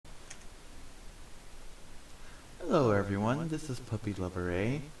Hello everyone, this is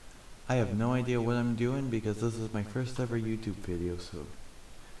puppylovera. I have no idea what I'm doing because this is my first ever YouTube video, so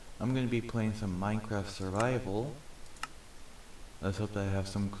I'm going to be playing some Minecraft survival. Let's hope that I have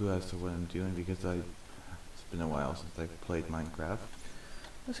some clue as to what I'm doing because it's been a while since I've played Minecraft.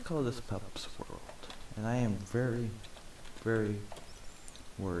 Let's call this Pup's World. And I am very, very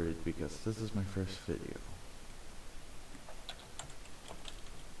worried because this is my first video.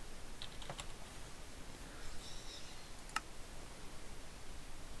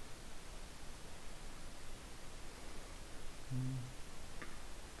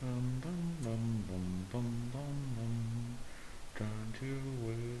 Bum bum bum bum bum bum bum. Trying to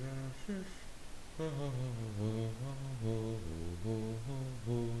wait as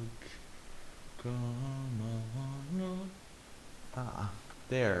come on. Ah,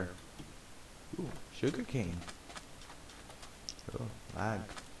 there. Ooh, sugar cane. Oh, lag.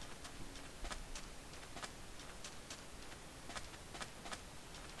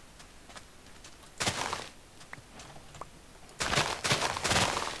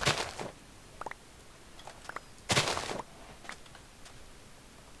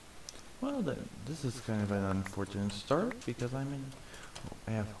 Well then, this is kind of an unfortunate start because I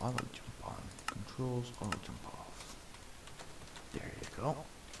have auto jump on. Controls, auto jump off. There you go.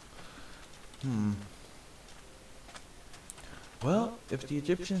 Well, if the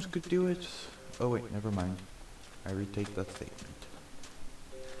Egyptians could do it... Oh wait, never mind. I retake that statement.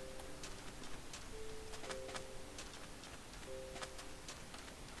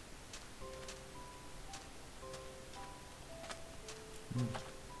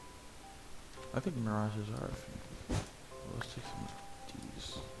 I think mirages are a thing. Well, let's take some of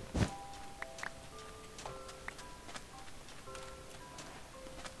these.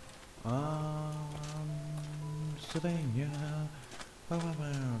 Sylvania.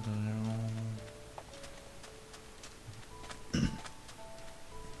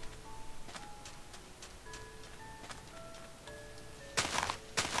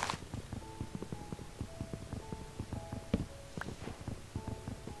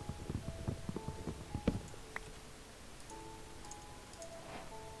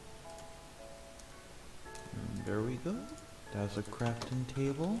 There we go. That's a crafting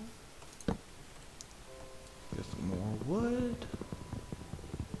table. Get some more wood.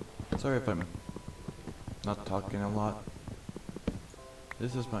 Sorry if I'm not talking a lot.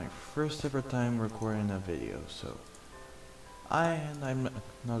 This is my first ever time recording a video, so I'm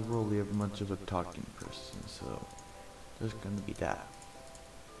not really much of a talking person, so there's gonna be that.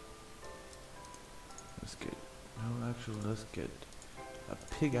 Let's get let's get a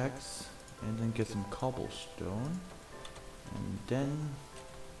pickaxe and then get some cobblestone, and then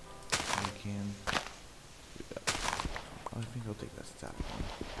we can do that. I think I'll take that sap one.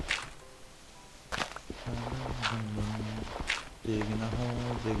 Digging a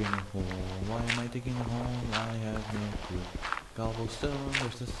hole. Why am I digging a hole? I have no clue. Cobblestone,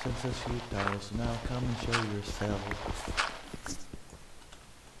 resistance is futile, so now come and show yourself.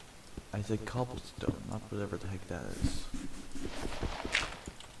 I said cobblestone, not whatever the heck that is.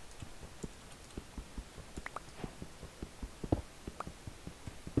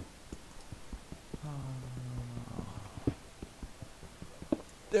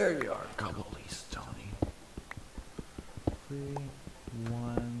 There you are, cobblestone. 3,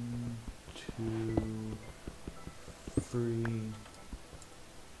 1, 2, 3.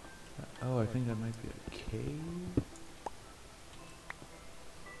 Oh, I think that might be a cave.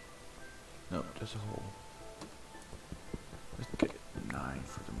 No, just a hole. Let's get 9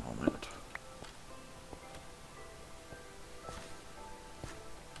 for the moment.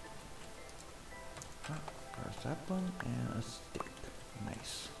 There's that one and a stick.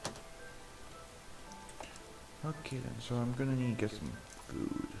 Nice. Okay then, so I'm gonna need to get some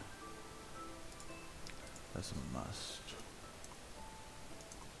food. That's a must.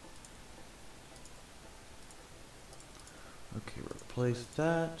 Okay, replace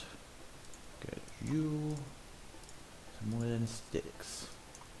that. Get you some wooden sticks.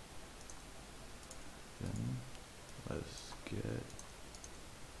 Then let's get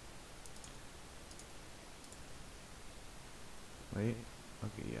wait,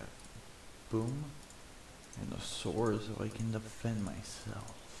 okay, yeah. Boom. And a sword so I can defend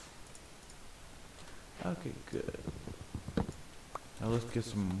myself. Okay, good. Now let's get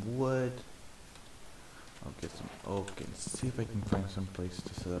some wood. I'll get some oak and see if I can find some place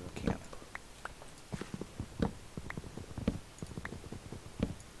to set up camp.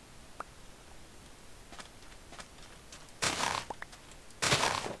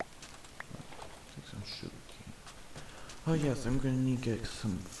 Take some sugarcane. Oh yes, I'm gonna need to get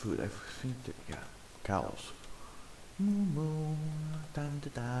some food. I think that, yeah, cows. Moo moo, time to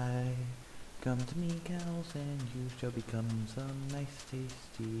die. Come to me, cows, and you shall become some nice,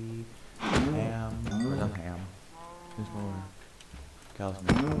 tasty ham. Or not ham. There's more cows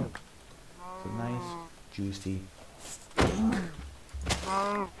milk. So nice, juicy steak.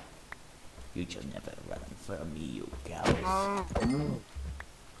 You shall never run from me, you cows.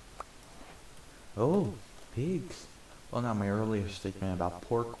 Oh, pigs. Well, now my earlier statement about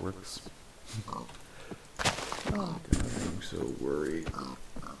pork works. Oh God, I'm so worried.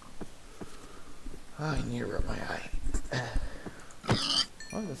 I need to rub my eye.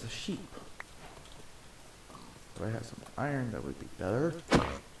 Oh, that's a sheep. Do I have some iron? That would be better.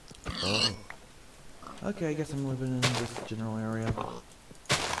 Oh. Okay, I guess I'm living in this general area.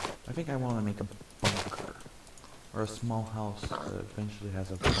 I think I want to make a bunker. Or a small house that eventually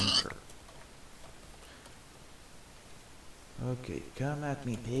has a bunker. Okay, come at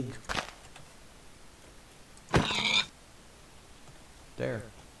me, pig. There,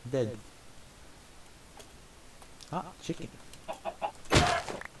 dead. Ah, chicken.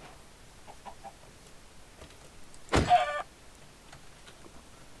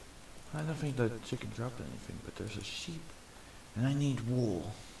 I don't think the chicken dropped anything, but there's a sheep, and I need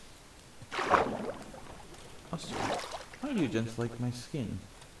wool. Also, how do you gents like my skin?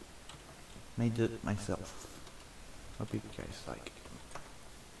 Made it myself. Hope you guys like it.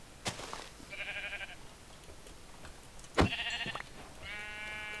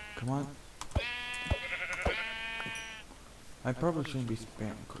 Come on. I probably shouldn't be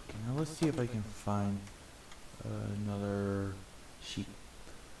spam cooking. Now let's see if I can find another sheep.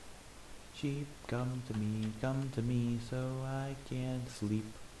 Sheep, come to me, so I can sleep,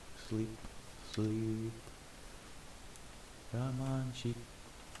 sleep, sleep. Come on, sheep.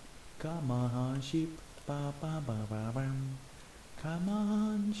 Come on, sheep. Ba ba ba ba bam. Come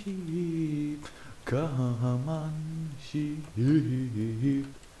on, sheep. Come on, sheep.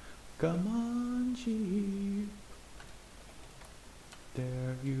 Come on, sheep.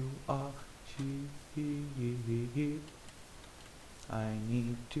 There you are, sheep. I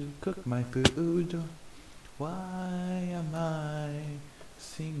need to cook my food. Why am I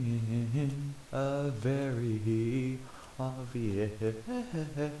singing a very obviously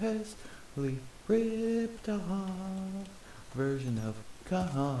ripped off version of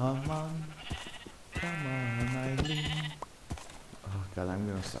Come On, Eileen? Oh God, I'm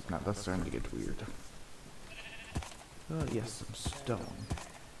gonna stop now. That's starting to get weird. Oh yes, some stone.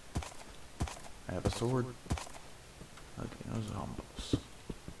 I have a sword. Okay, those are humbles.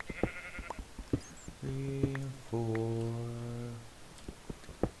 3, 4,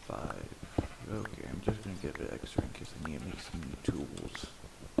 5. Okay, I'm just gonna get a bit extra in case I need to make some new tools.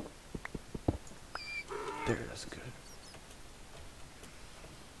 There, that's good.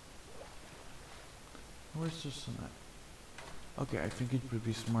 Where's the sun at? Okay, I think it would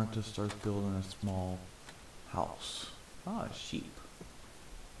be smart to start building a small house. Ah, sheep.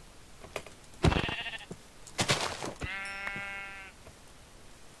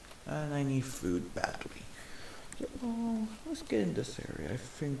 And I need food badly. So, let's get in this area. I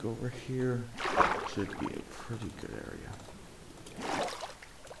think over here should be a pretty good area.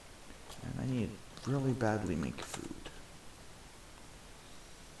 And I need to really badly make food.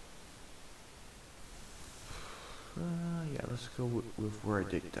 Yeah, let's go with where I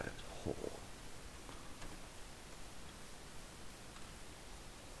dig that hole.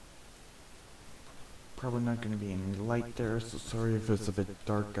 Probably not going to be any light there, so sorry if it's a bit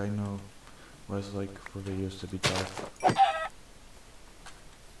dark. I know what it's like for videos to be dark.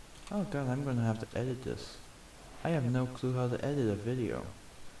 Oh God, I'm going to have to edit this. I have no clue how to edit a video.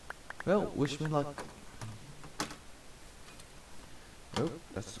 Well, wish me luck. Oh,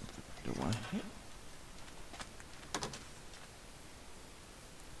 that's something I don't want to hit.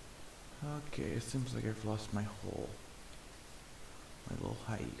 Okay, it seems like I've lost my hole. My little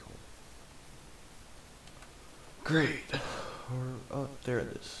hidey hole. Great. Or, oh, there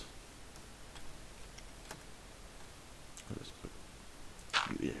it is. I'll just put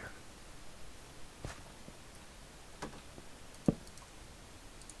you there.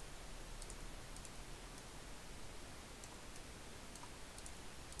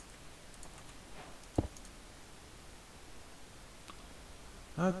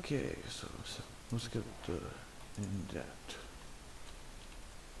 Okay, so let's get in that.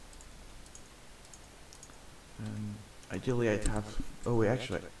 And ideally I'd have, oh wait,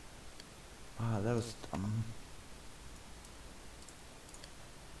 actually, that was dumb.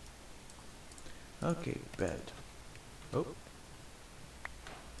 Okay, bed. Oh.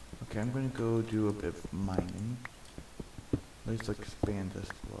 Okay, I'm gonna go do a bit of mining. Let's expand this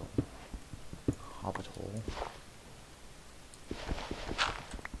little hobbit hole.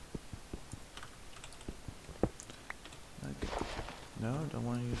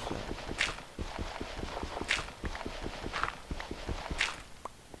 set.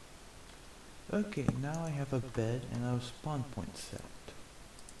 Okay, now I have a bed and a spawn point set.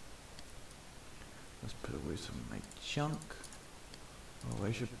 Let's put away some of my junk. Oh,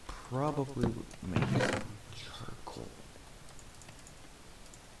 I should probably make some charcoal.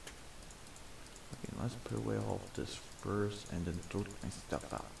 Okay, let's put away all of this first and then throw my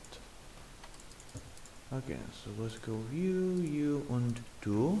stuff out. Okay, so let's go you, and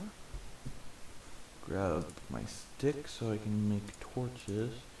du. Grab my stick so I can make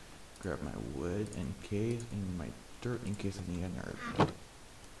torches. Grab my wood and my dirt in case I need energy.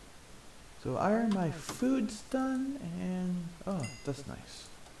 So iron my food's done and oh, that's nice.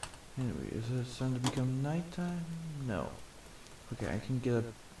 Anyway, is it starting to become nighttime? No. Okay, I can get a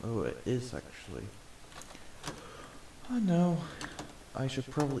oh, it is actually. Oh no. I should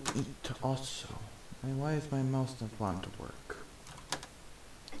probably eat also. And why is my mouse not wanting to work?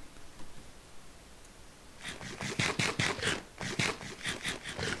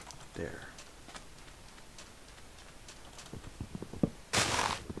 There.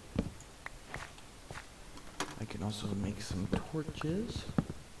 I can also make some torches.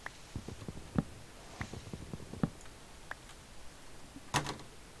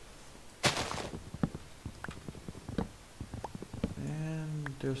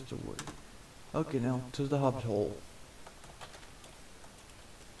 And there's the wood. Okay, now to the hobbit hole.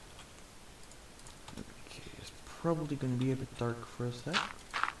 Okay, it's probably gonna be a bit dark for a sec.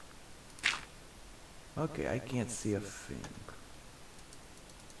 Okay, I can't see a thing.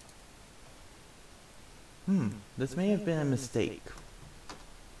 This may have been a mistake.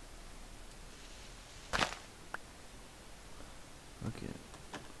 Okay,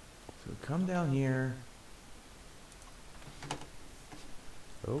 so come down here.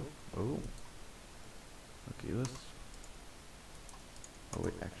 Oh. Okay, let's... Oh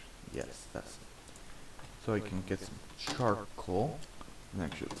wait, actually, yes, that's it. So I can get some charcoal and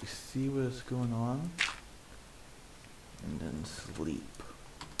actually see what is going on. And then sleep.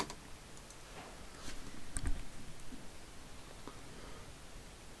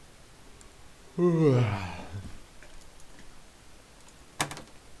 Oh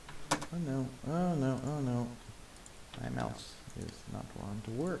no, oh no. My mouse is not wanting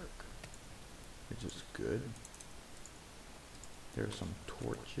to work. Which is good. There's some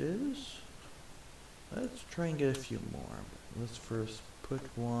torches. Let's try and get a few more. Let's first put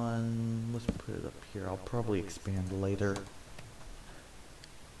one, let's put it up here. I'll probably expand later.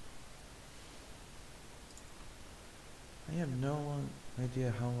 I have no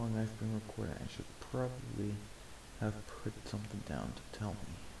idea how long I've been recording. I should probably have put something down to tell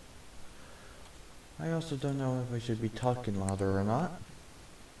me. I also don't know if I should be talking louder or not,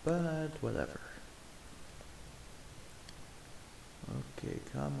 but whatever. Okay,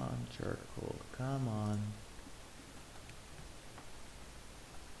 come on, charcoal, come on.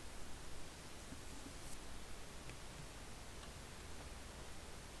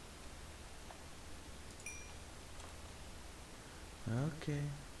 Okay,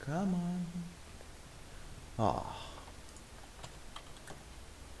 come on. Ah.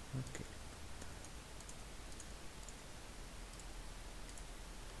 Okay.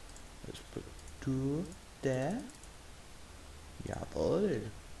 Let's put two there. Jawohl.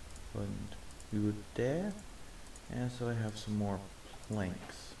 And you there. And so I have some more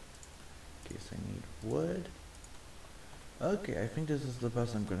planks. In case I need wood. Okay, I think this is the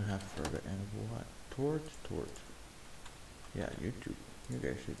best I'm gonna have for it. And what? Torch. Yeah, you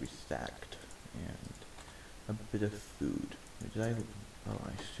guys should be stacked. And a bit of food. Did I? Oh,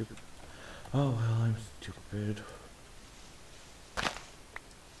 I stupid. Oh well, I'm stupid.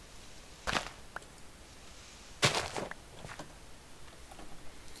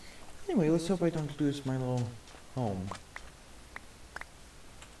 Anyway, let's hope I don't lose my little home.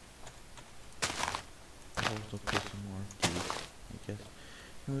 I'll also put some more keys, I guess.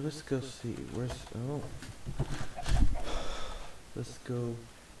 Anyway, let's go see. Where's... Oh. Let's go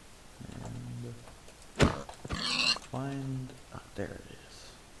and find... Ah, there it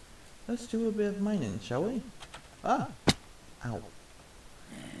is. Let's do a bit of mining, shall we? Ah! Ow.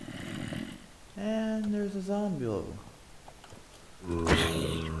 And there's a zombie.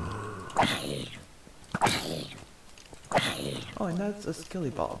 Oh, and that's a skilly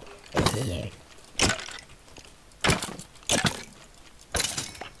bob.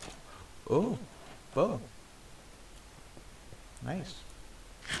 Oh, bow. Nice.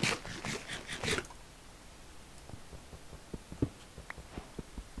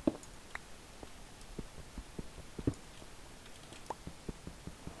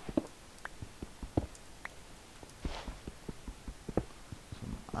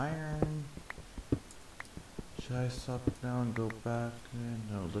 Some should I stop now and go back?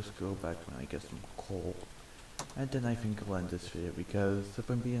 No, let's go back when I get some coal. And then I think I'll end this video because if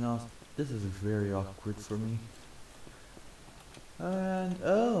I'm being honest, this is very awkward for me. And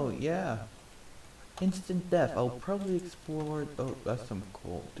oh yeah, instant death. I'll probably explore. Oh, that's some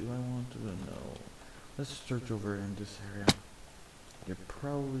coal. Do I want to know? Let's search over in this area. You'd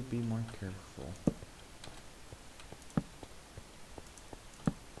probably be more careful.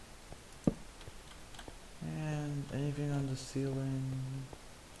 And anything on the ceiling?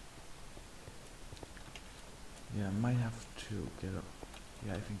 Yeah, I might have to get up.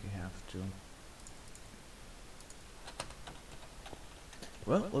 Yeah, I think I have to.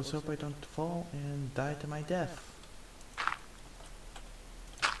 Well, let's hope I don't fall and die to my death.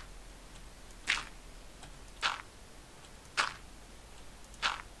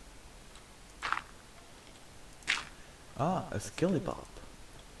 Ah, a skillybop.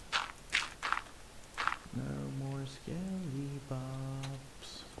 No more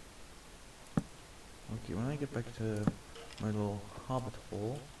skillybobs. Okay, when I get back to my little hobbit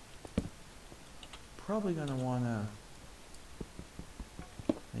hole, probably gonna wanna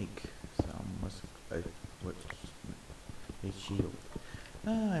make some a shield.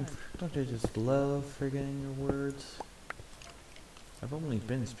 Don't I just love forgetting your words? I've only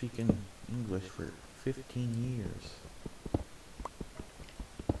been speaking English for 15 years.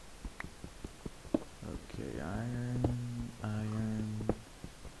 Okay,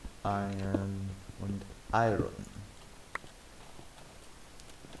 iron, and iron.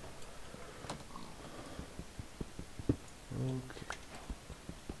 Okay.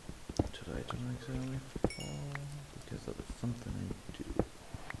 Should I don't accidentally fall? Because that is something I do.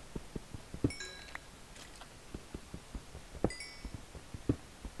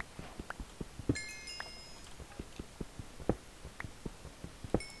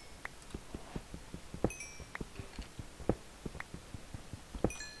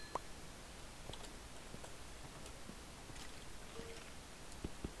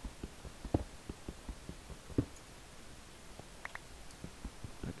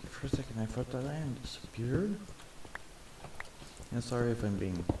 For a second I thought that iron disappeared. And sorry if I'm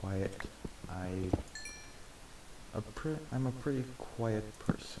being quiet. I'm a pretty quiet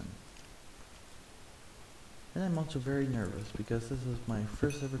person. And I'm also very nervous because this is my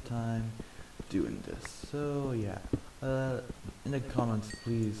first ever time doing this. So yeah, in the comments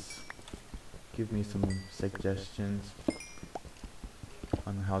please give me some suggestions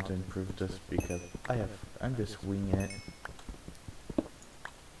on how to improve this because I'm just winging it.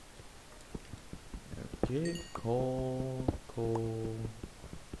 Okay, coal.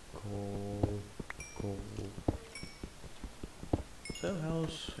 So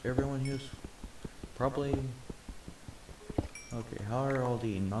how's everyone who's probably... Okay, how are all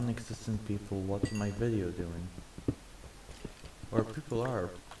the non-existent people watching my video doing? Or people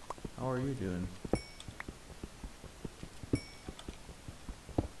are. How are you doing?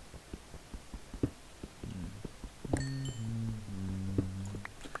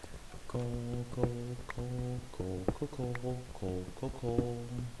 Coal.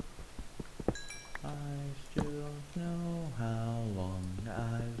 I still don't know how long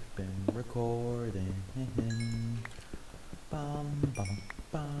I've been recording. Bum bum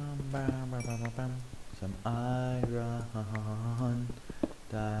bum bum bum bum bum. Some iron.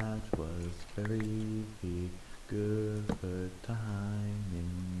 That was very good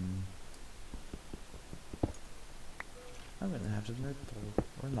timing. I'm gonna have to nerd pull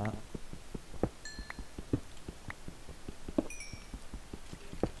or not.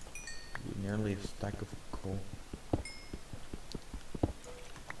 Nearly a stack of coal.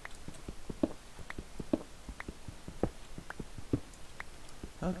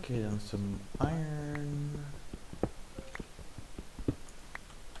 Okay, then some iron.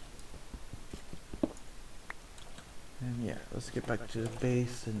 And yeah, let's get back to the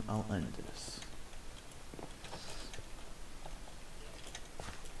base and I'll end this.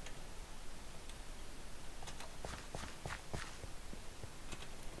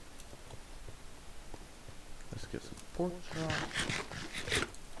 Get some pork chop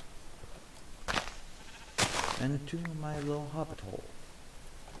and to my little hobbit hole.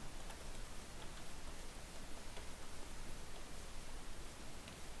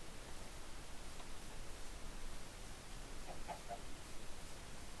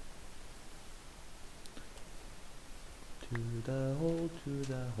 To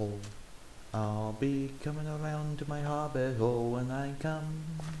the hole. I'll be coming around to my hobbit hole when I come.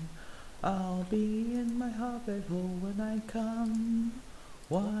 I'll be in my hobbit hole when I come.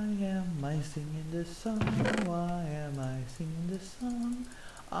 Why am I singing this song? Why am I singing this song?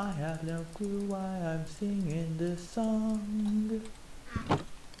 I have no clue why I'm singing this song.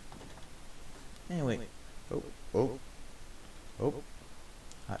 Anyway, oh, oh, oh,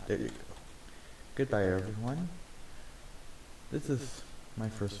 there you go. Goodbye everyone. This is my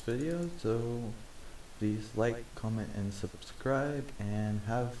first video, so please like, comment, and subscribe, and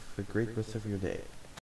have a great rest of your day.